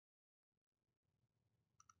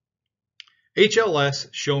HLS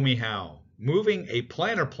Show Me How, moving a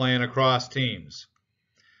planner plan across teams.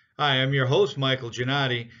 Hi, I'm your host, Michael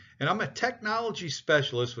Giannotti, and I'm a technology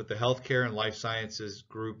specialist with the Healthcare and Life Sciences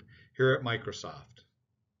group here at Microsoft.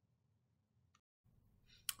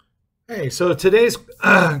 Hey, so today's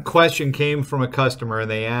question came from a customer,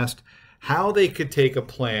 and they asked how they could take a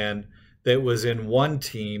plan that was in one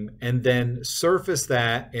team and then surface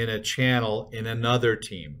that in a channel in another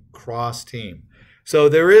team, cross team. So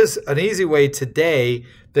there is an easy way today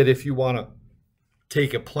that if you want to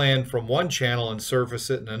take a plan from one channel and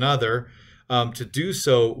surface it in another, to do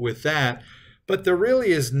so with that. But there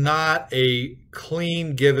really is not a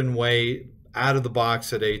clean given way out of the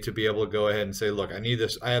box today to be able to go ahead and say, look, I need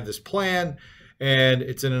this, I have this plan and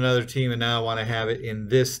it's in another team and now I want to have it in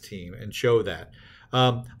this team and show that.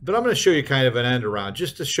 But I'm going to show you kind of an end around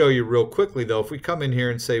just to show you real quickly though. If we come in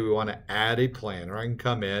here and say we want to add a plan, or I can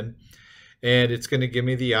come in and it's going to give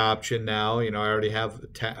me the option now. I already have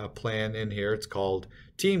a plan in here. It's called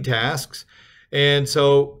Team Tasks. And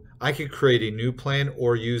so I could create a new plan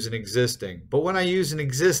or use an existing. But when I use an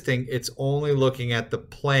existing, it's only looking at the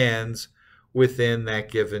plans within that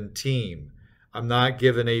given team. I'm not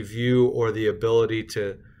given a view or the ability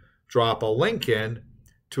to drop a link in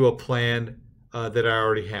to a plan that I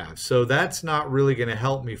already have. So that's not really going to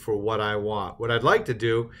help me for what I want. What I'd like to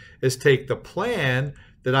do is take the plan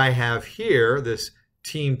that I have here, this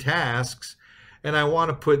team tasks, and I want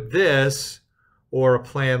to put this or a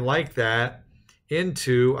plan like that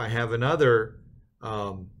into, I have another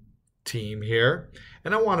team here,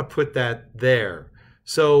 and I want to put that there.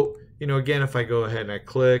 So, again, if I go ahead and I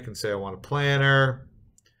click and say I want a planner,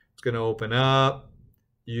 it's going to open up,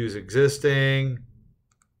 use existing.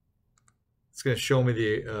 It's going to show me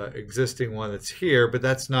the existing one that's here, but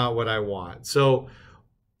that's not what I want. So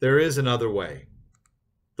there is another way.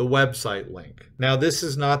 The website link. Now this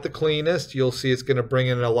is not the cleanest. You'll see it's going to bring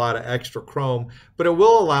in a lot of extra Chrome, but it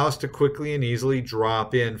will allow us to quickly and easily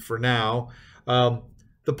drop in for now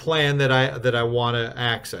the plan that I want to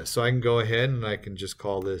access. So I can go ahead and I can just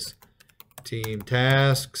call this Team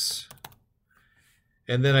Tasks,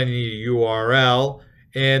 and then I need a URL.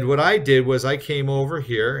 And what I did was I came over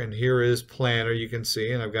here, and here is Planner, you can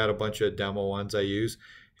see, and I've got a bunch of demo ones I use.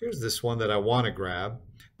 Here's this one that I want to grab.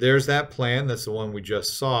 There's that plan. That's the one we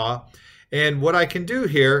just saw. And what I can do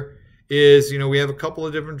here is, we have a couple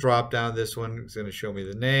of different drop down. This one is going to show me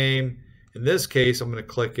the name. In this case, I'm going to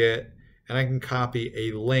click it and I can copy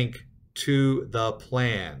a link to the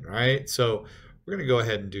plan, right? So we're going to go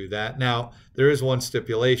ahead and do that. Now, there is one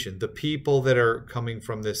stipulation. The people that are coming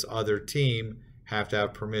from this other team have to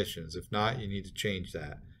have permissions. If not, you need to change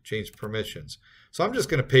that. Change permissions. So I'm just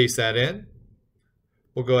going to paste that in.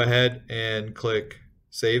 We'll go ahead and click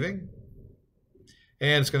saving,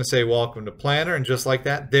 and it's going to say welcome to Planner, and just like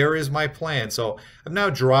that, there is my plan. So I've now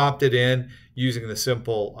dropped it in using the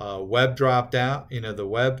simple web drop down, the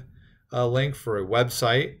web link for a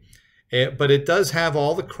website. But it does have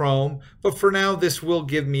all the Chrome, but for now this will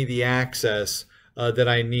give me the access that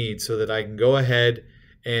I need so that I can go ahead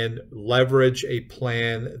and leverage a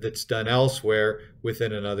plan that's done elsewhere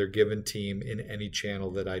within another given team in any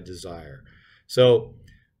channel that I desire. So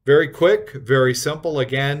very quick, very simple.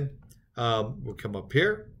 Again, we'll come up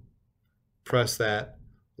here, press that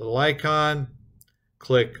little icon,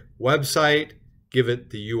 click website, give it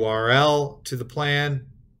the URL to the plan,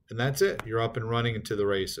 and that's it. You're up and running into the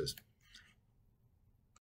races.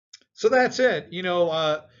 So that's it.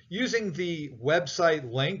 Using the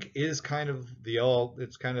website link is kind of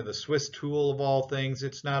it's kind of the Swiss tool of all things.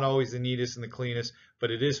 It's not always the neatest and the cleanest, but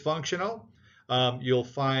it is functional. You'll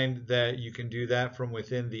find that you can do that from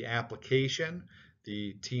within the application,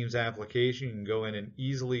 the Teams application. You can go in and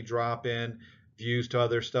easily drop in views to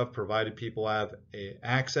other stuff, provided people have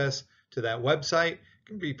access to that website. It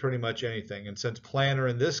can be pretty much anything. And since Planner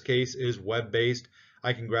in this case is web-based,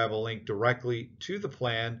 I can grab a link directly to the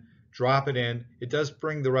plan, drop it in. It does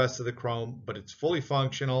bring the rest of the Chrome, but it's fully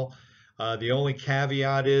functional. The only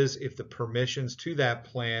caveat is if the permissions to that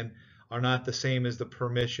plan are not the same as the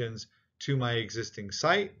permissions to my existing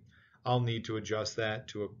site, I'll need to adjust that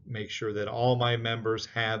to make sure that all my members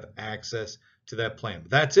have access to that plan.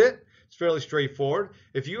 But that's it. It's fairly straightforward.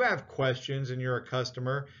 If you have questions and you're a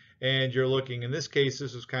customer and you're looking, in this case,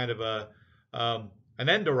 this is kind of an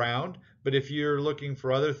end around, but if you're looking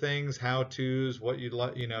for other things, how-tos, what you'd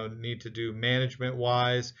need to do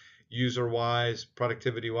management-wise, user-wise,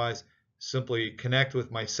 productivity-wise, simply connect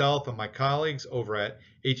with myself and my colleagues over at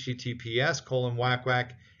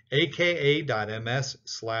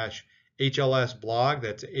https://aka.ms/HLS blog.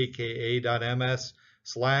 That's aka.ms/HLS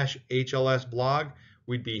blog.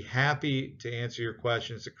 We'd be happy to answer your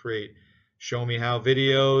questions to create show me how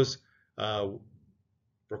videos,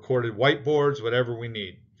 recorded whiteboards, whatever we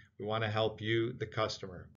need. We want to help you, the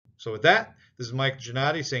customer. So with that, this is Mike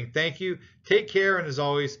Giannotti saying thank you, take care, and as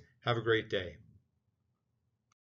always, have a great day.